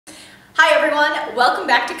everyone, welcome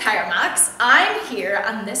back to Chiropractic. I'm here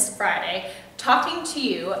on this Friday talking to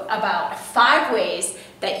you about 5 ways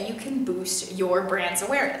that you can boost your brand's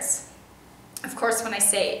awareness. Of course, when I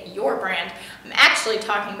say your brand, I'm actually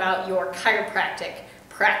talking about your chiropractic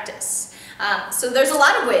practice. So there's a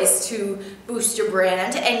lot of ways to boost your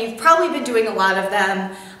brand, and you've probably been doing a lot of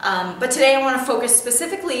them, but today I want to focus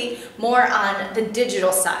specifically more on the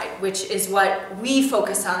digital side, which is what we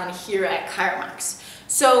focus on here at Chiropractic.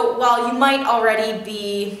 So while you might already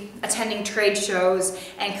be attending trade shows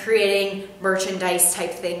and creating merchandise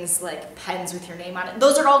type things like pens with your name on it,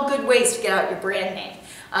 those are all good ways to get out your brand name.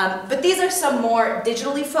 But these are some more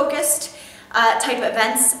digitally focused type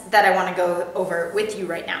events that I want to go over with you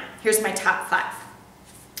right now. Here's my top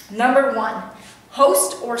 5. Number 1,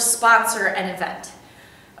 host or sponsor an event.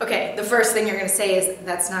 Okay, the first thing you're going to say is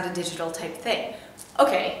that's not a digital type thing.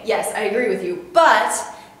 Okay, yes, I agree with you, but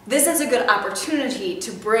this is a good opportunity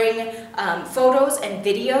to bring photos and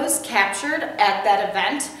videos captured at that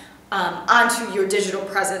event onto your digital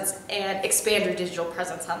presence and expand your digital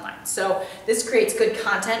presence online. So this creates good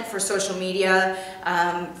content for social media,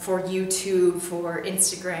 for YouTube, for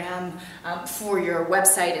Instagram, for your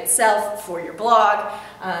website itself, for your blog,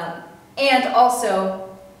 and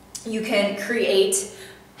also you can create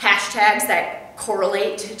hashtags that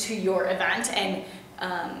correlate to your event and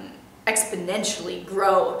exponentially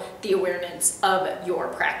grow the awareness of your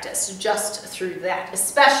practice just through that,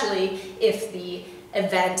 especially if the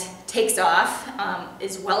event takes off,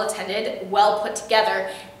 is well attended, well put together,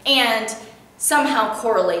 and somehow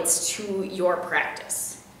correlates to your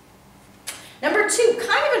practice. Number 2,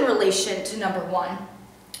 kind of in relation to number 1,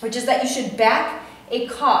 which is that you should back a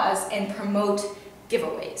cause and promote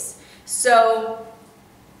giveaways. So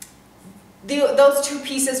those 2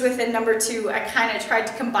 pieces within number 2, I kind of tried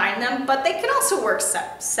to combine them, but they can also work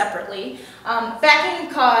separately. Backing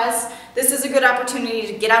a cause, this is a good opportunity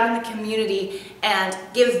to get out in the community and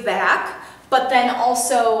give back, but then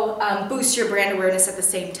also boost your brand awareness at the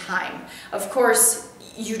same time. Of course,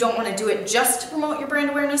 you don't want to do it just to promote your brand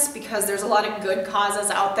awareness because there's a lot of good causes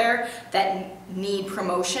out there that need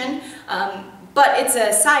promotion, but it's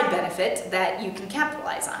a side benefit that you can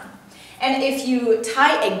capitalize on. And if you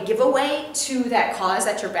tie a giveaway to that cause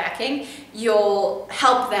that you're backing, you'll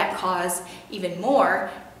help that cause even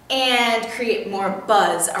more and create more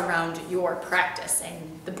buzz around your practice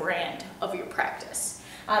and the brand of your practice.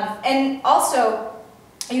 And also,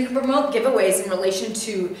 you can promote giveaways in relation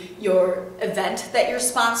to your event that you're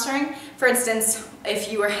sponsoring. For instance,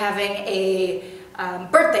 if you are having a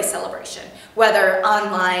birthday celebration, whether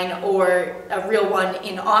online or a real one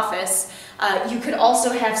in office, you could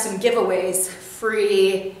also have some giveaways,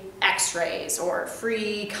 free x-rays or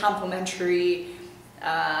free complimentary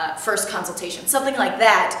first consultation, something like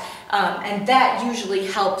that, and that usually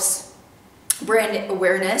helps brand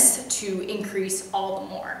awareness to increase all the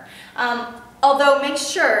more. Although make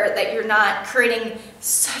sure that you're not creating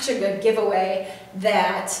such a good giveaway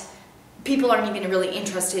that people aren't even really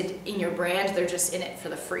interested in your brand, they're just in it for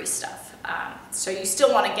the free stuff. So you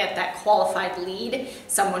still want to get that qualified lead,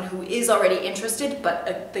 someone who is already interested,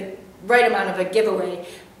 but the right amount of a giveaway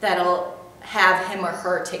that'll have him or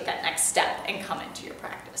her take that next step and come into your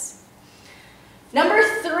practice. Number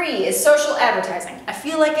 3 is social advertising. I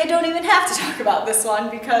feel like I don't even have to talk about this one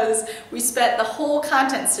because we spent the whole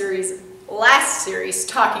content series, last series,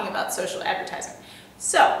 talking about social advertising.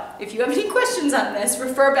 So, if you have any questions on this,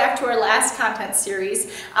 refer back to our last content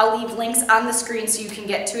series. I'll leave links on the screen so you can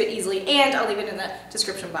get to it easily, and I'll leave it in the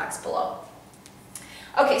description box below.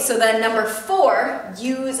 Okay, so then number 4,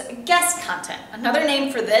 use guest content. Another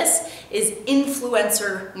name for this is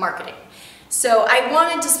influencer marketing. So I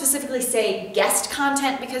wanted to specifically say guest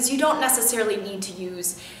content because you don't necessarily need to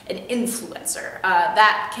use an influencer.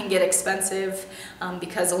 That can get expensive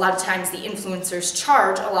because a lot of times the influencers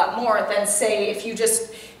charge a lot more than, say, if you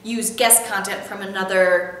just use guest content from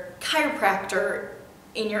another chiropractor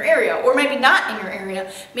in your area, or maybe not in your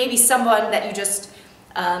area, maybe someone that you just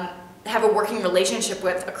have a working relationship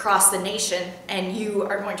with across the nation, and you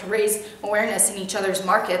are going to raise awareness in each other's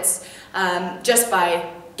markets just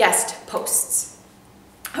by guest posts.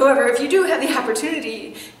 However, if you do have the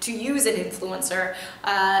opportunity to use an influencer,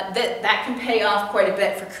 that can pay off quite a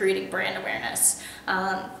bit for creating brand awareness.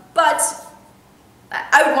 But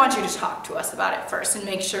I would want you to talk to us about it first and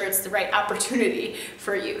make sure it's the right opportunity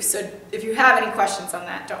for you. So if you have any questions on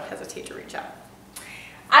that, don't hesitate to reach out.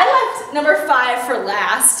 I left number 5 for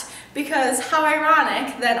last because how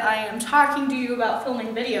ironic that I am talking to you about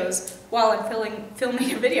filming videos while I'm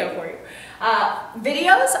filming a video for you.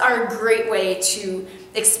 Videos are a great way to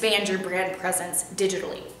expand your brand presence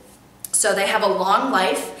digitally. So they have a long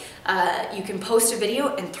life. You can post a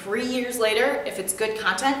video and 3 years later, if it's good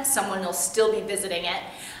content, someone will still be visiting it.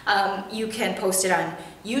 You can post it on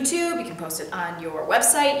YouTube, you can post it on your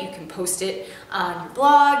website, you can post it on your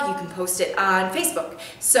blog, you can post it on Facebook.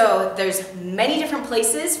 So there's many different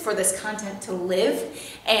places for this content to live,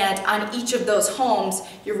 and on each of those homes,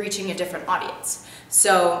 you're reaching a different audience.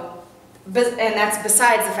 So, and that's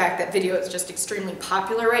besides the fact that video is just extremely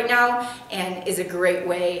popular right now and is a great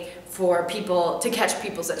way for people to catch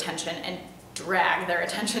people's attention and drag their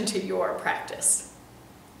attention to your practice.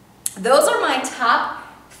 Those are my top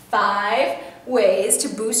 5 ways to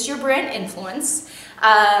boost your brand influence.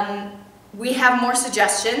 We have more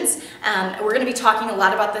suggestions. We're going to be talking a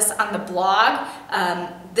lot about this on the blog.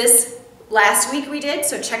 This last week we did,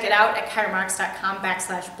 so check it out at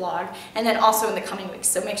chiromarks.com/blog, and then also in the coming weeks,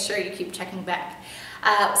 so make sure you keep checking back.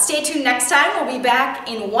 Stay tuned next time. We'll be back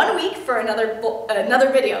in 1 week for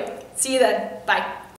another video. See you then. Bye.